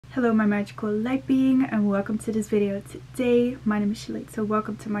Hello my magical light being, and welcome to this video today. My name is Shalate, so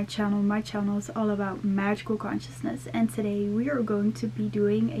welcome to my channel. My channel is all about magical consciousness, and today we are going to be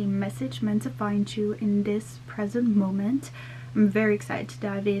doing a message meant to find you in this present moment. I'm very excited to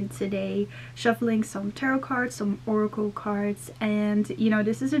dive in today, shuffling some tarot cards, some oracle cards, and you know,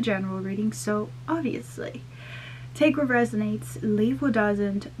 this is a general reading, so obviously take what resonates, leave what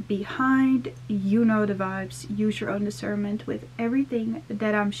doesn't behind. You know the vibes. Use your own discernment with everything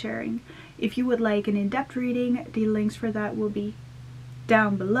that I'm sharing. If you would like an in-depth reading, the links for that will be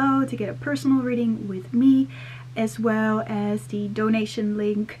down below to get a personal reading with me, as well as the donation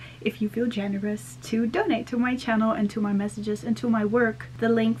link if you feel generous to donate to my channel and to my messages and to my work. The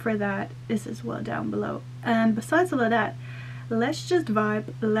link for that is as well down below. And besides all of that, let's just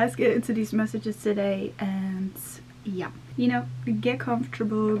vibe. Let's get into these messages today, and yeah, you know, get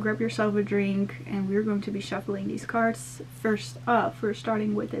comfortable, grab yourself a drink, and we're going to be shuffling these cards. First off, we're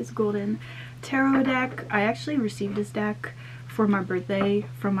starting with this golden tarot deck. I actually received this deck for my birthday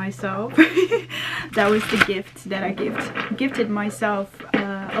from myself. That was the gift that I gifted myself,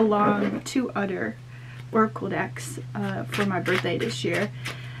 along two other oracle decks for my birthday this year.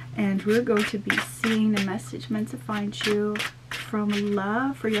 And we're going to be seeing the message meant to find you from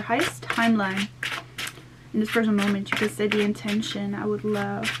love for your highest timeline. In this present moment, you could set the intention: I would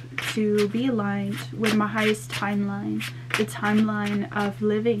love to be aligned with my highest timeline, the timeline of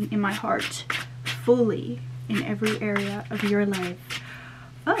living in my heart fully in every area of your life.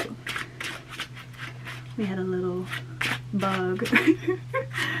 Oh, we had a little bug.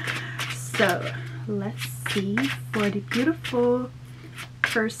 So let's see for the beautiful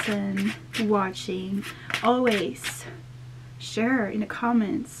person watching. Always share in the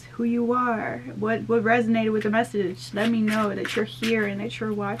comments who you are, what resonated with the message. Let me know that you're here and that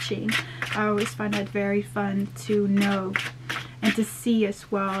you're watching. I always find that very fun to know and to see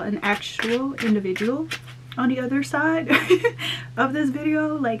as well an actual individual on the other side of this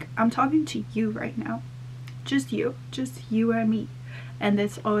video. Like, I'm talking to you right now, just you and me, and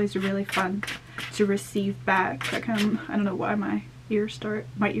it's always really fun to receive back. Like, I don't know why my ears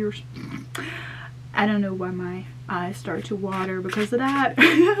I don't know why my eyes start to water because of that.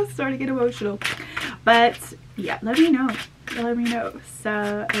 I start to get emotional. But yeah, let me know.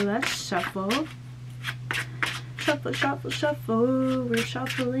 So let's shuffle. Shuffle. We're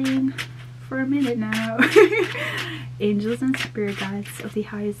shuffling for a minute now. Angels and spirit guides of the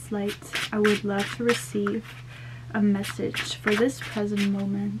highest light, I would love to receive a message for this present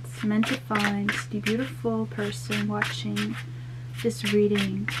moment meant to find the beautiful person watching this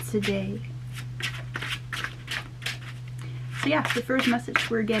reading today. So yeah, the first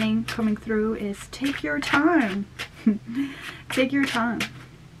message we're getting coming through is take your time. Take your time.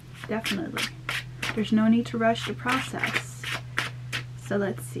 Definitely. There's no need to rush the process. So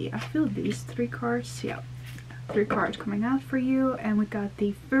let's see. I feel these three cards. Yeah. 3 cards coming out for you. And we got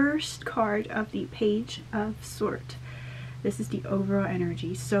the first card of the Page of Swords. This is the overall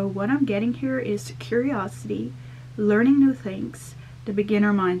energy. So what I'm getting here is curiosity, learning new things, the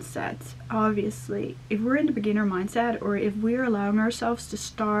beginner mindset. Obviously, if we're in the beginner mindset, or if we're allowing ourselves to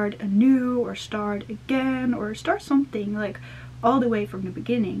start anew or start again or start something like all the way from the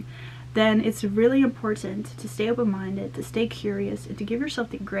beginning, then it's really important to stay open-minded, to stay curious, and to give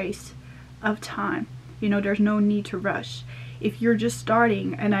yourself the grace of time. You know, there's no need to rush. If you're just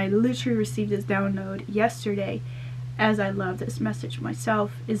starting, and I literally received this download yesterday, as I love this message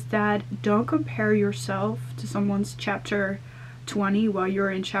myself, is that don't compare yourself to someone's chapter 20 while you're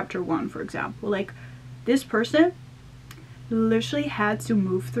in chapter 1, for example. Like, this person literally had to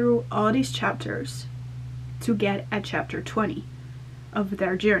move through all these chapters to get at chapter 20 of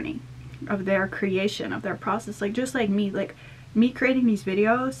their journey, of their creation, of their process. Like, just like me creating these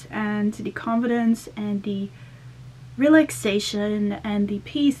videos, and the confidence and the relaxation and the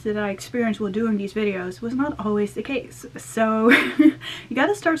peace that I experienced while doing these videos was not always the case. So you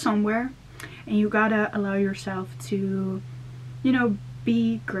gotta start somewhere, and you gotta allow yourself to, you know,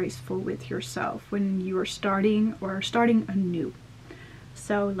 be graceful with yourself when you are starting or starting anew.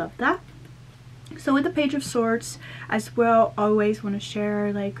 So love that. So with the Page of Swords as well, always want to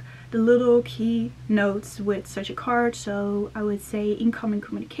share like the little key notes with such a card. So I would say incoming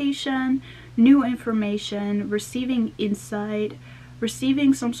communication, new information, receiving insight,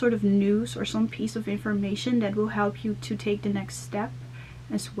 receiving some sort of news or some piece of information that will help you to take the next step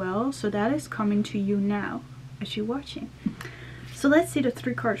as well. So that is coming to you now as you're watching. So let's see the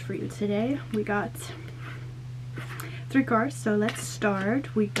 3 cards for you today. We got 3 cards, so let's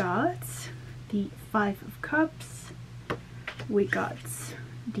start. We got the 5 of Cups, we got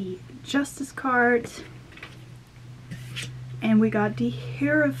the Justice card, And we got the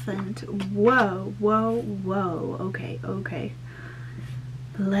Hierophant. Whoa, whoa, whoa. Okay.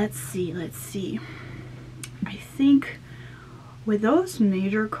 Let's see. I think with those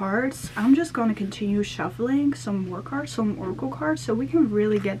major cards, I'm just gonna continue shuffling some more cards, some oracle cards, so we can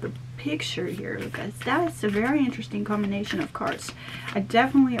really get the picture here, because that's a very interesting combination of cards. I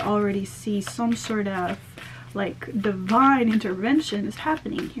definitely already see some sort of like divine intervention is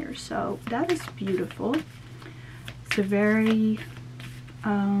happening here, so that is beautiful. It's a very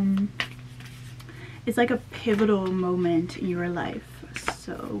it's like a pivotal moment in your life.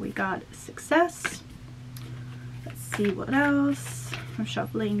 So we got success. Let's see what else. I'm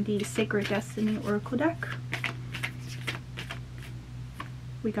shuffling the Sacred Destiny Oracle deck.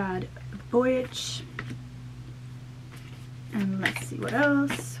 We got Voyage. And let's see what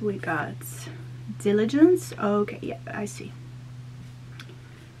else. We got Diligence. Okay, yeah, I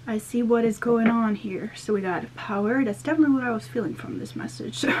see what is going on here. So we got Power. That's definitely what I was feeling from this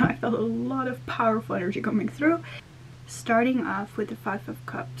message. I felt a lot of powerful energy coming through. Starting off with the Five of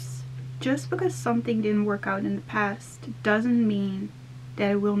Cups. Just because something didn't work out in the past doesn't mean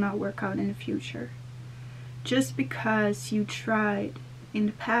that it will not work out in the future. Just because you tried in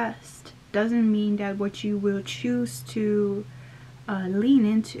the past doesn't mean that what you will choose to lean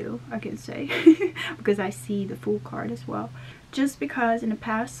into, I can say, because I see the Fool card as well. Just because in the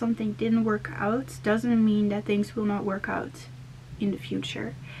past something didn't work out doesn't mean that things will not work out in the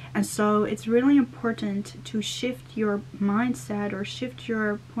future. And so it's really important to shift your mindset or shift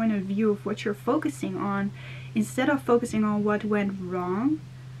your point of view of what you're focusing on. Instead of focusing on what went wrong,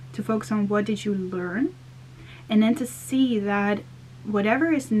 to focus on what did you learn, and then to see that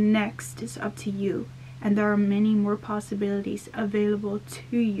whatever is next is up to you, and there are many more possibilities available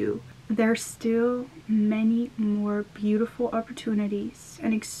to you. There's still many more beautiful opportunities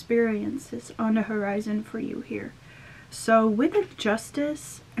and experiences on the horizon for you here. So with the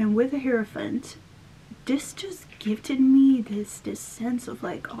Justice and with the Hierophant, this just gifted me this sense of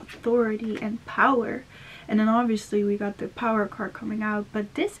like authority and power. And then obviously we got the Power card coming out,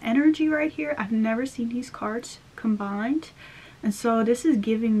 but this energy right here, I've never seen these cards combined. And so this is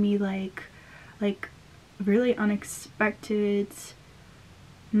giving me like really unexpected,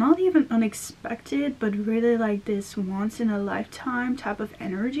 not even unexpected, but really like this once in a lifetime type of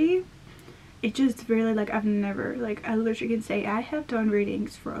energy. It just really like, I've never, like, I literally can say I have done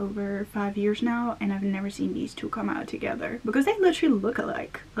readings for over 5 years now, and I've never seen these two come out together, because they literally look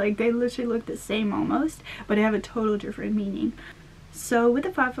alike. Like, they literally look the same almost, but they have a total different meaning. So with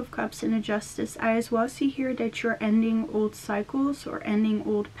the Five of Cups and the Justice, I as well see here that you're ending old cycles or ending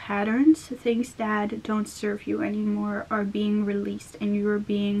old patterns. Things that don't serve you anymore are being released, and you're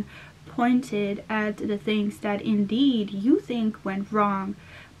being pointed at the things that indeed you think went wrong,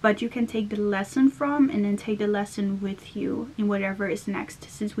 but you can take the lesson from and then take the lesson with you in whatever is next.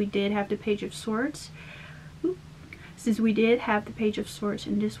 Since we did have the Page of Swords, and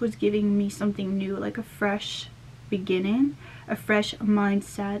this was giving me something new, like a fresh beginning, a fresh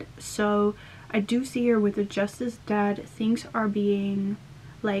mindset. So I do see here with the Justice that things are being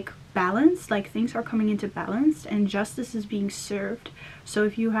like balanced, like things are coming into balance and justice is being served. So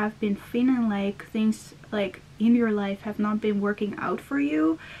if you have been feeling like things like in your life have not been working out for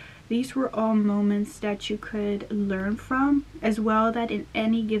you, these were all moments that you could learn from, as well that in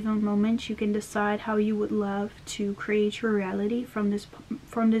any given moment you can decide how you would love to create your reality from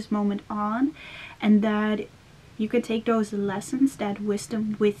this moment on, and that you could take those lessons, that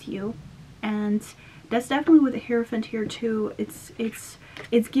wisdom with you. And that's definitely with the Hierophant here too. It's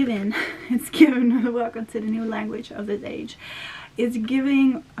given welcome to the new language of this age. It's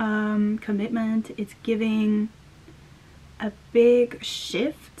giving commitment. It's giving a big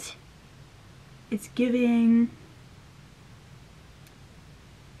shift. It's giving,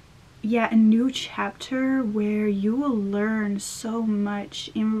 yeah, a new chapter where you will learn so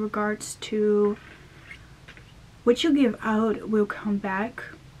much in regards to what you give out will come back.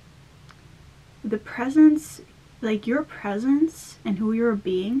 The presence, like your presence and who you're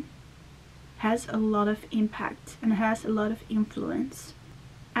being, has a lot of impact and has a lot of influence.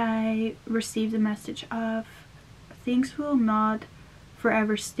 I received the message of things will not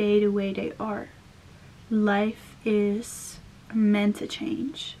forever stay the way they are. Life is meant to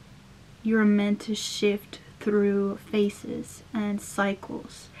change. You're meant to shift through phases and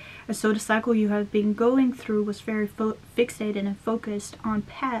cycles. And so the cycle you have been going through was very fixated and focused on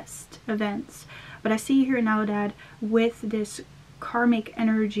past events. But I see here now that with this karmic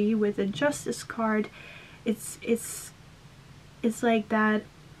energy, with the Justice card, it's like that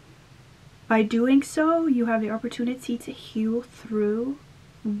by doing so you have the opportunity to heal through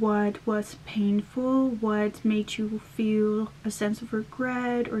what was painful, what made you feel a sense of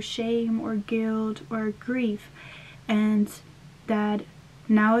regret or shame or guilt or grief, and that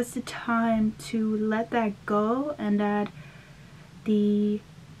now is the time to let that go, and that the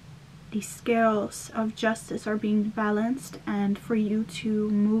scales of justice are being balanced, and for you to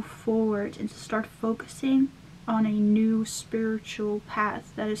move forward and to start focusing on a new spiritual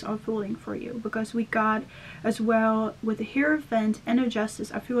path that is unfolding for you. Because we got as well with the Hierophant and the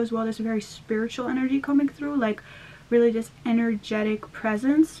Justice, I feel as well there's a very spiritual energy coming through, like really this energetic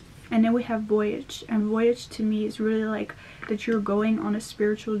presence. And then we have Voyage, and Voyage to me is really like that you're going on a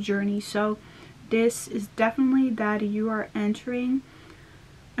spiritual journey. So this is definitely that you are entering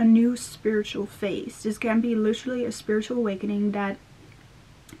a new spiritual phase. This can be literally a spiritual awakening, that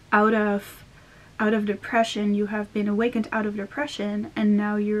out of depression, you have been awakened out of depression, and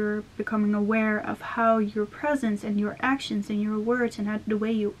now you're becoming aware of how your presence and your actions and your words and how the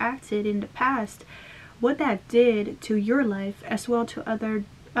way you acted in the past, what that did to your life as well to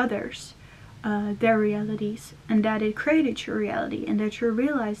others, their realities, and that it created your reality, and that you're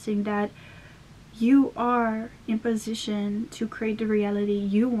realizing that you are in position to create the reality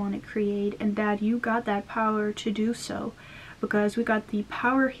you want to create, and that you got that power to do so. Because we got the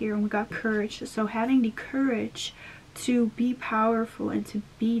power here and we got courage. So having the courage to be powerful and to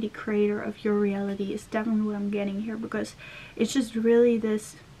be the creator of your reality is definitely what I'm getting here, because it's just really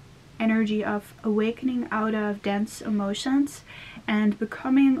this energy of awakening out of dense emotions and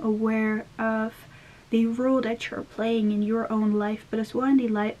becoming aware of the role that you're playing in your own life, but as well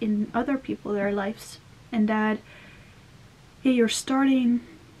in other people, their lives, and that you're starting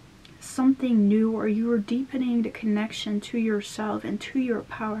something new, or you are deepening the connection to yourself and to your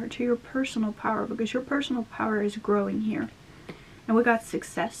power, to your personal power, because your personal power is growing here. And we got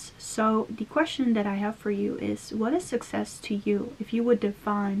success. So the question that I have for you is, what is success to you? If you would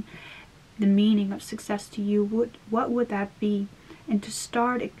define the meaning of success to you, what would that be? And to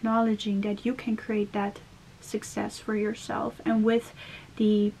start acknowledging that you can create that success for yourself. And with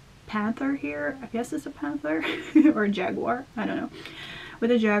the panther here, I guess it's a panther or a jaguar, I don't know. With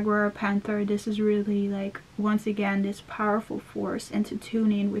a jaguar or panther, this is really like, once again, this powerful force, and to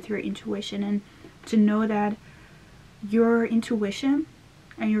tune in with your intuition and to know that your intuition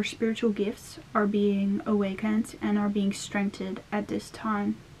and your spiritual gifts are being awakened and are being strengthened at this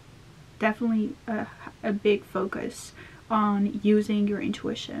time. Definitely a big focus on using your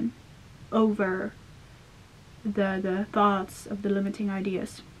intuition over the thoughts of the limiting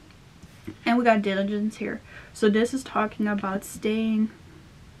ideas. And we got diligence here. So this is talking about staying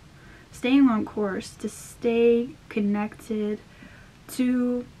on course, to stay connected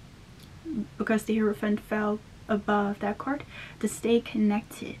to, because the Hierophant fell above that card, to stay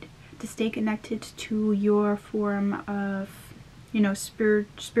connected to your form of, you know,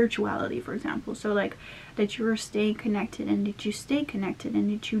 spirituality, for example. So like that you're staying connected, and that you stay connected,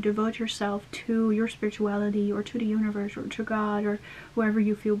 and that you devote yourself to your spirituality, or to the universe, or to God, or whoever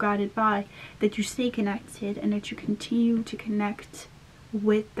you feel guided by, that you stay connected, and that you continue to connect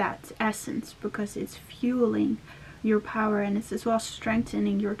with that essence, because it's fueling your power, and it's as well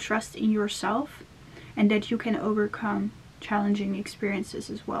strengthening your trust in yourself, and that you can overcome challenging experiences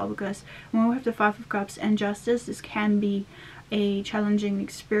as well. Because when we have the Five of Cups and Justice, this can be a challenging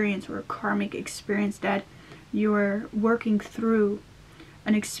experience or a karmic experience that you're working through,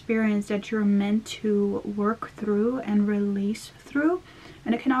 an experience that you're meant to work through and release through,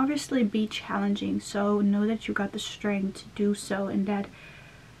 and it can obviously be challenging. So know that you got the strength to do so, and that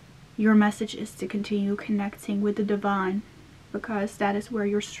your message is to continue connecting with the divine, because that is where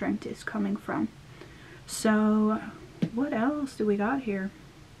your strength is coming from. So what else do we got here?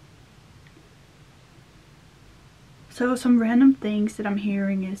 So some random things that I'm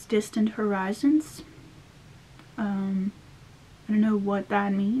hearing is distant horizons. I don't know what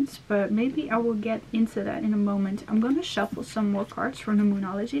that means, but maybe I will get into that in a moment. I'm going to shuffle some more cards from the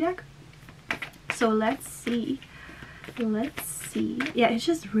Moonology deck. So let's see. Yeah, it's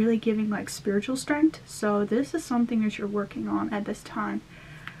just really giving like spiritual strength. So this is something that you're working on at this time.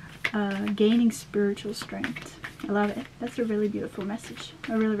 Gaining spiritual strength. I love it. That's a really beautiful message.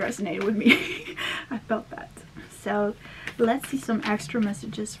 It really resonated with me. I felt that. So let's see some extra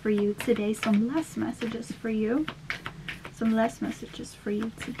messages for you today. Some less messages for you. Some less messages for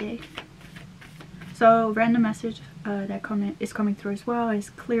you today. So random message that is coming through as well is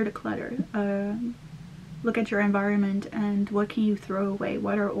clear the clutter. Look at your environment and what can you throw away?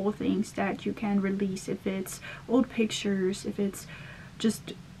 What are all things that you can release? If it's old pictures, if it's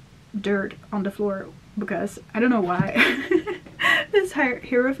just dirt on the floor, because I don't know why this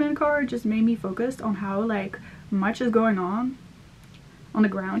Hierophant card just made me focused on how like much is going on on the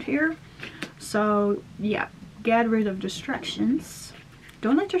ground here. So yeah, get rid of distractions.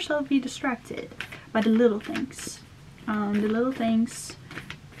 Don't let yourself be distracted by the little things. The little things,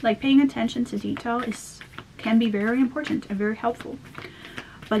 like paying attention to detail, can be very important and very helpful.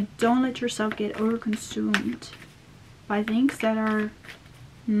 But don't let yourself get overconsumed by things that are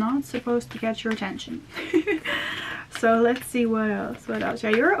not supposed to get your attention. So let's see what else. Yeah,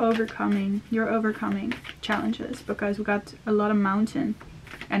 you're overcoming challenges, because we got a lot of mountain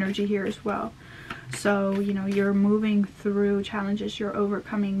energy here as well. So, you know, you're moving through challenges, you're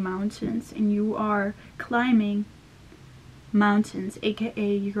overcoming mountains, and you are climbing mountains,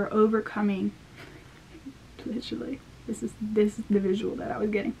 aka you're overcoming, literally, this is the visual that I was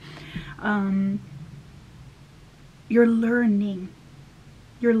getting. You're learning.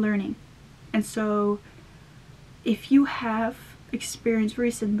 And so if you have experienced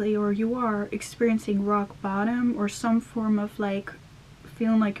recently, or you are experiencing rock bottom, or some form of like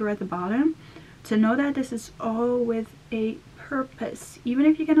feeling like you're at the bottom, to know that this is all with a purpose. Even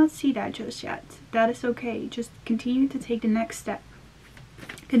if you cannot see that just yet, that is okay. Just continue to take the next step.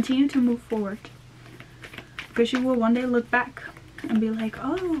 Continue to move forward, because you will one day look back and be like,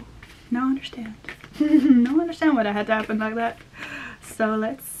 oh, now I understand. Now I understand why that had to happen like that. So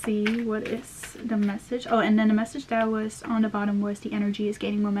let's see, what is the message? Oh, and then the message that was on the bottom was the energy is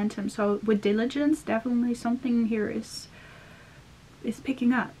gaining momentum. So with diligence, definitely something here is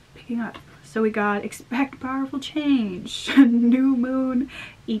picking up. So we got expect powerful change, new moon,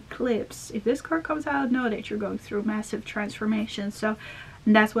 eclipse. If this card comes out, know that you're going through massive transformation. So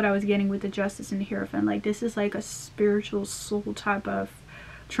that's what I was getting with the Justice and the Hierophant. Like, this is like a spiritual soul type of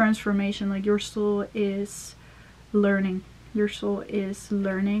transformation. Like, your soul is learning. Your soul is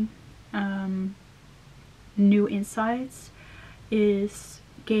learning new insights, is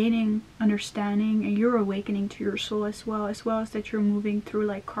gaining understanding, and you're awakening to your soul as well as that you're moving through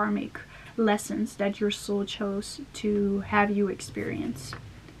like karmic lessons that your soul chose to have you experience.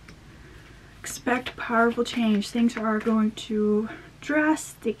 Expect powerful change. Things are going to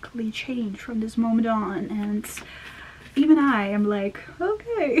drastically change from this moment on, and even I am like,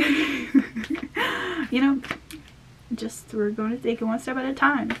 okay. You know, just, we're going to take it one step at a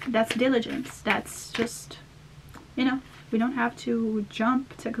time. That's diligence. That's just, you know, we don't have to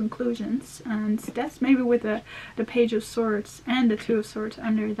jump to conclusions. And that's maybe with the Page of Swords and the Two of Swords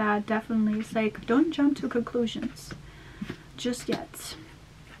under that. Definitely, it's like, don't jump to conclusions just yet.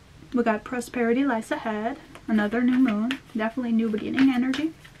 We got prosperity lies ahead, another new moon, definitely new beginning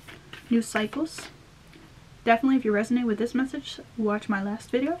energy, new cycles. Definitely, if you resonate with this message, watch my last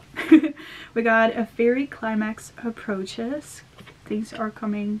video. We got a fairy climax approaches. Things are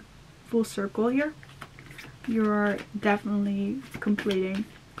coming full circle here. You're definitely completing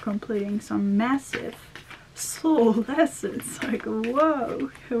some massive soul lessons. Like,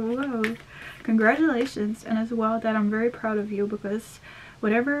 whoa. Congratulations. And as well, that I'm very proud of you, because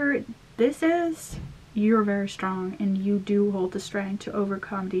whatever this is, you're very strong and you do hold the strength to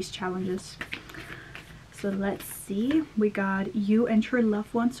overcome these challenges. So let's see, we got you and your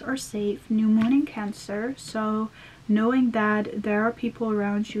loved ones are safe, new moon in Cancer. So knowing that there are people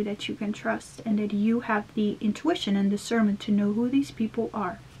around you that you can trust, and that you have the intuition and discernment to know who these people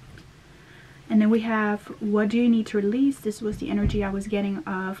are. And then we have, what do you need to release? This was the energy I was getting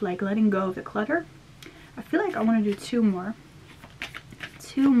of like letting go of the clutter. I feel like I want to do two more.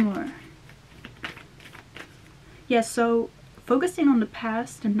 Yeah, so focusing on the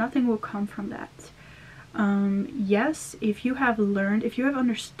past, and nothing will come from that. Yes, if you have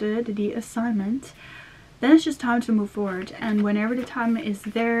understood the assignment, then it's just time to move forward. And whenever the time is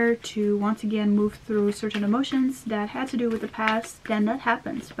there to once again move through certain emotions that had to do with the past, then that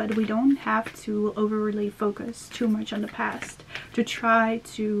happens. But we don't have to overly focus too much on the past to try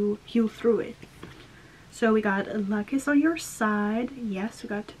to heal through it. So we got luck is on your side. Yes, we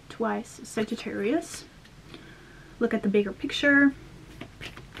got twice Sagittarius. Look at the bigger picture.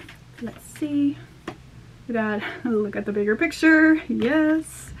 Let's see. We got look at the bigger picture.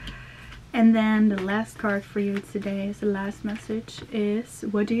 Yes. And then the last card for you today, is the last message, is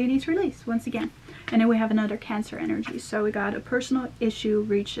what do you need to release once again. And then we have another Cancer energy. So we got a personal issue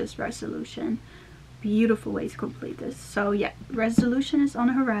reaches resolution. Beautiful way to complete this. So yeah, resolution is on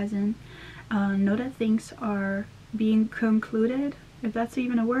the horizon. Know that things are being concluded, if that's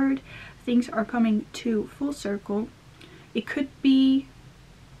even a word. Things are coming to full circle. It could be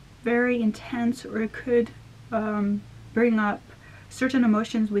very intense, or it could bring up certain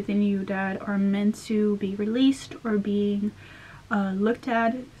emotions within you that are meant to be released or being looked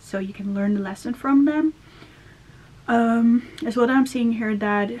at, so you can learn the lesson from them. As well, I'm seeing here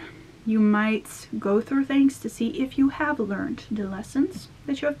that You might go through things to see if you have learned the lessons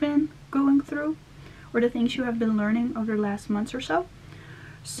that you have been going through, or the things you have been learning over the last months or so.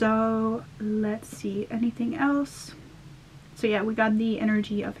 So let's see, anything else? So yeah, we got the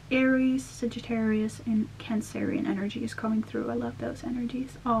energy of Aries, Sagittarius, and Cancerian energies coming through. I love those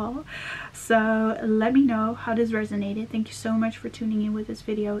energies all. So let me know how this resonated. Thank you so much for tuning in with this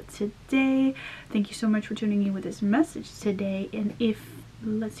video today. Thank you so much for tuning in with this message today. And if,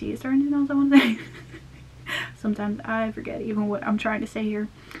 let's see, is there anything else I want to say? Sometimes I forget even what I'm trying to say here.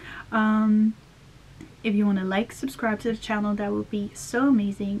 If you want to like, subscribe to the channel, that would be so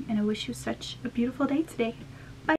amazing. And I wish you such a beautiful day today.